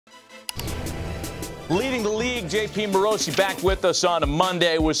Leading the league, Jon Morosi back with us on a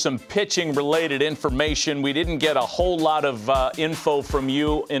Monday with some pitching-related information. We didn't get a whole lot of info from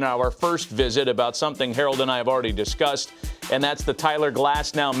you in our first visit about something Harold and I have already discussed, and that's the Tyler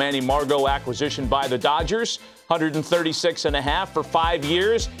Glasnow, Manny Margot acquisition by the Dodgers. $136.5 for 5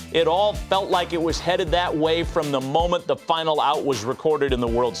 years. It all felt like it was headed that way from the moment the final out was recorded in the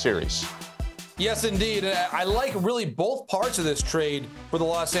World Series. Yes, indeed. I like really both parts of this trade for the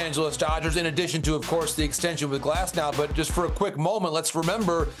Los Angeles Dodgers, in addition to, of course, the extension with Glasnow. But just for a quick moment, let's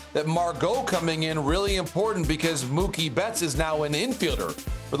remember that Margot coming in really important because Mookie Betts is now an infielder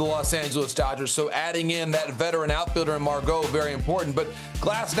for the Los Angeles Dodgers. So adding in that veteran outfielder in Margot, very important. But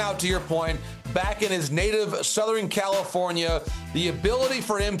Glasnow, to your point, back in his native Southern California, the ability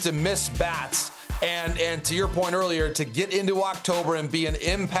for him to miss bats and to your point earlier, to get into October and be an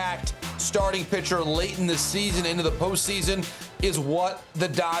impact starting pitcher late in the season, into the postseason, is what the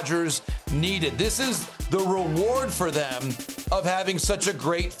Dodgers needed. This is the reward for them of having such a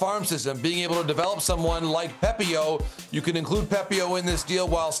great farm system, being able to develop someone like Pepiot. You can include Pepiot in this deal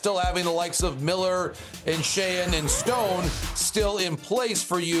while still having the likes of Miller and Sheehan and Stone still in place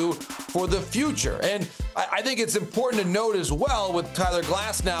for you for the future. And I think it's important to note as well with Tyler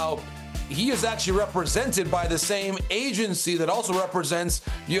Glasnow, he is actually represented by the same agency that also represents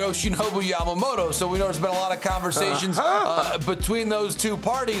Yoshinobu Yamamoto. So we know there's been a lot of conversations between those two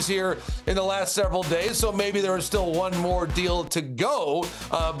parties here in the last several days. So maybe there is still one more deal to go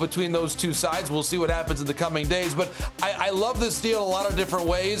between those two sides. We'll see what happens in the coming days. But I love this deal in a lot of different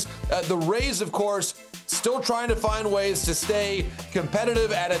ways. The Rays, of course, still trying to find ways to stay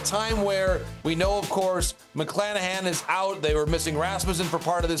competitive at a time where we know, of course, McClanahan is out. They were missing Rasmussen for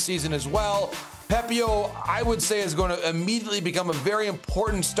part of the season as well. Pepiot, I would say, is going to immediately become a very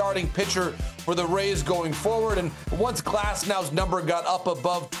important starting pitcher for the Rays going forward. And once Glasnow's number got up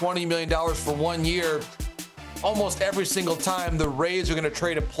above $20 million for 1 year, almost every single time the Rays are going to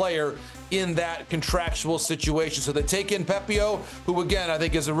trade a player in that contractual situation. So they take in Pepiot, who, again, I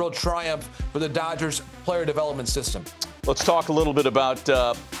think is a real triumph for the Dodgers player development system. Let's talk a little bit about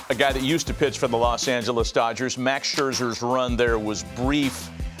a guy that used to pitch for the Los Angeles Dodgers. Max Scherzer's run there was brief.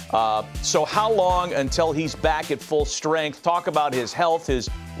 So how long until he's back at full strength? Talk about his health, his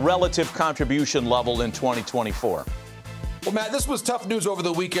relative contribution level in 2024. Well, Matt, this was tough news over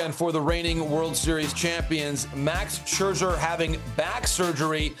the weekend for the reigning World Series champions. Max Scherzer having back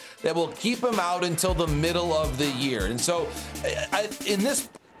surgery that will keep him out until the middle of the year. And so in this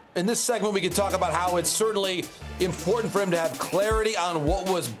segment, we can talk about how it's certainly important for him to have clarity on what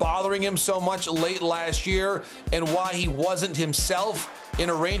was bothering him so much late last year and why he wasn't himself in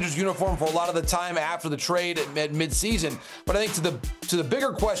a Rangers uniform for a lot of the time after the trade at midseason. But I think to the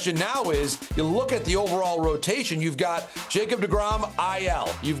bigger question now is, you look at the overall rotation. You've got Jacob deGrom, IL.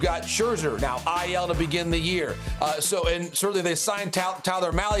 You've got Scherzer now IL to begin the year. And certainly they signed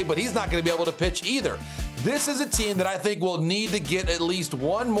Tyler Mahle, but he's not going to be able to pitch either. This is a team that I think will need to get at least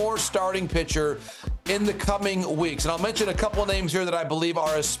one more starting pitcher in the coming weeks. And I'll mention a couple of names here that I believe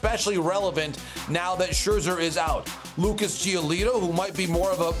are especially relevant now that Scherzer is out. Lucas Giolito, who might be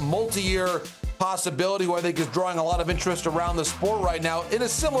more of a multi-year possibility, who I think is drawing a lot of interest around the sport right now, in a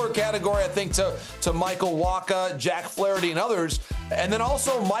similar category, I think, to Michael Wacha, Jack Flaherty, and others. And then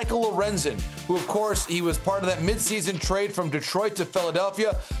also Michael Lorenzen, who, of course, he was part of that midseason trade from Detroit to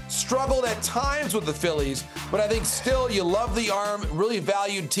Philadelphia. Struggled at times with the Phillies, but I think still you love the arm, really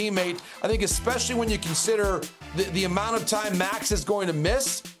valued teammate. I think especially when you consider the amount of time Max is going to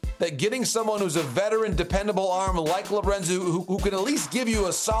miss, that getting someone who's a veteran, dependable arm like Lorenzo, who can at least give you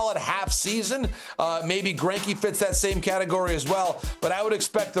a solid half season, maybe Greinke fits that same category as well. But I would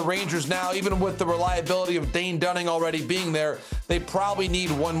expect the Rangers now, even with the reliability of Dane Dunning already being there, they probably need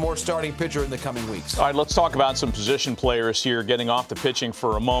one more starting pitcher in the coming weeks. All right, let's talk about some position players here, getting off the pitching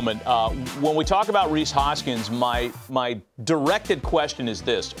for a moment. When we talk about Rhys Hoskins, my directed question is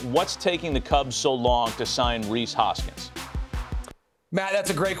this: what's taking the Cubs so long to sign Rhys Hoskins? Matt, that's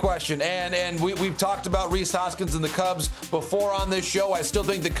a great question. And we've talked about Rhys Hoskins and the Cubs before on this show. I still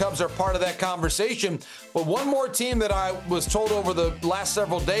think the Cubs are part of that conversation. But one more team that I was told over the last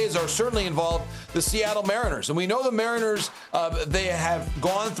several days are certainly involved, the Seattle Mariners. And we know the Mariners, they have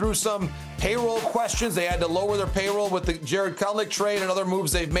gone through some payroll questions. They had to lower their payroll with the Jared Kelenic trade and other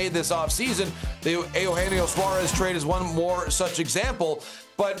moves they've made this offseason. The Eugenio Suarez trade is one more such example.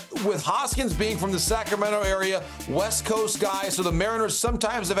 But with Hoskins being from the Sacramento area, West Coast guy, so the Mariners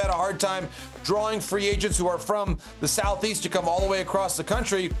sometimes have had a hard time drawing free agents who are from the Southeast to come all the way across the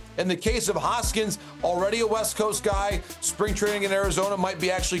country. In the case of Hoskins, already a West Coast guy, spring training in Arizona might be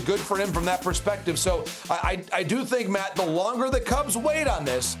actually good for him from that perspective. So I do think, Matt, the longer the Cubs wait on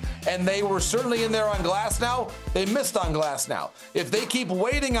this, and they were certainly in there on Glasnow, they missed on Glasnow. If they keep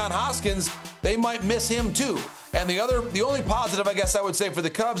waiting on Hoskins, they might miss him too. And the only positive, I guess I would say, for the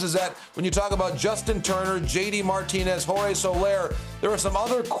Cubs is that when you talk about Justin Turner, J.D. Martinez, Jorge Soler, there are some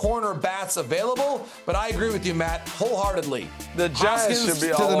other corner bats available. But I agree with you, Matt, wholeheartedly. The Giants should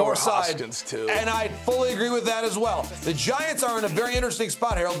be all the over north side, Hoskins too. and I fully agree with that as well. The Giants are in a very interesting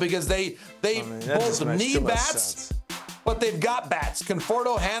spot, Harold, because they both need bats. But they've got bats.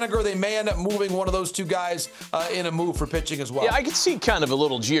 Conforto, Haniger, they may end up moving one of those two guys in a move for pitching as well. Yeah, I could see kind of a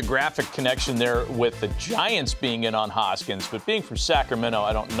little geographic connection there with the Giants being in on Hoskins, but being from Sacramento,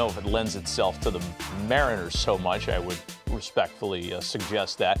 I don't know if it lends itself to the Mariners so much. I would respectfully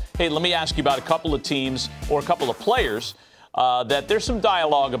suggest that. Hey, let me ask you about a couple of teams or a couple of players that there's some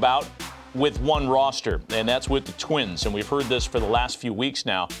dialogue about with one roster, and that's with the Twins. And we've heard this for the last few weeks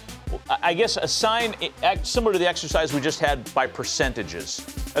now. I guess assign, similar to the exercise we just had by percentages,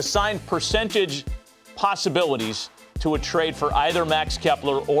 assign percentage possibilities to a trade for either Max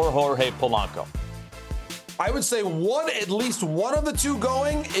Kepler or Jorge Polanco. I would say at least one of the two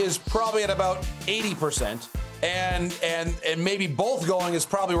going is probably at about 80%. And maybe both going is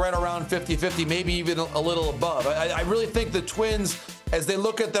probably right around 50-50, maybe even a little above. I really think the Twins, as they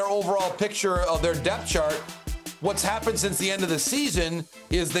look at their overall picture of their depth chart, what's happened since the end of the season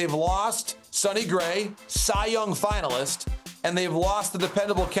is they've lost Sonny Gray, Cy Young finalist, and they've lost the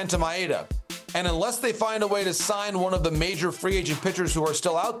dependable Kenta Maeda. And unless they find a way to sign one of the major free agent pitchers who are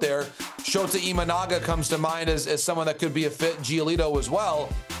still out there, Shota Imanaga comes to mind as someone that could be a fit, Giolito as well,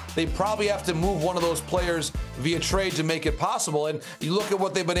 they probably have to move one of those players via trade to make it possible. And you look at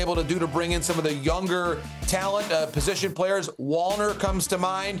what they've been able to do to bring in some of the younger talent, position players. Wallner comes to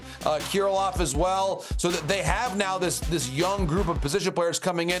mind, Kirilloff as well. So that they have now this young group of position players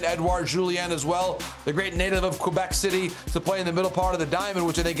coming in. Edouard Julien as well, the great native of Quebec City, to play in the middle part of the diamond,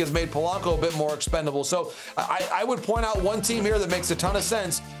 which I think has made Polanco a bit more expendable. So I would point out one team here that makes a ton of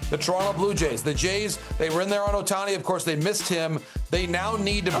sense: the Toronto Blue Jays. The Jays, they were in there on Ohtani. Of course, they missed him. They now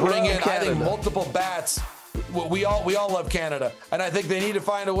need to bring in, I think, multiple bats. We all love Canada, and I think they need to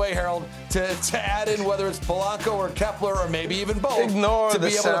find a way, Harold, to add in whether it's Polanco or Kepler or maybe even both to be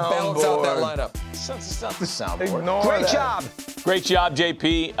able to balance out that lineup. It's not the soundboard. Great job,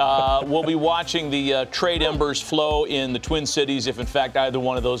 JP. We'll be watching the trade embers flow in the Twin Cities. If, in fact, either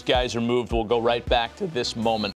one of those guys are moved, we'll go right back to this moment.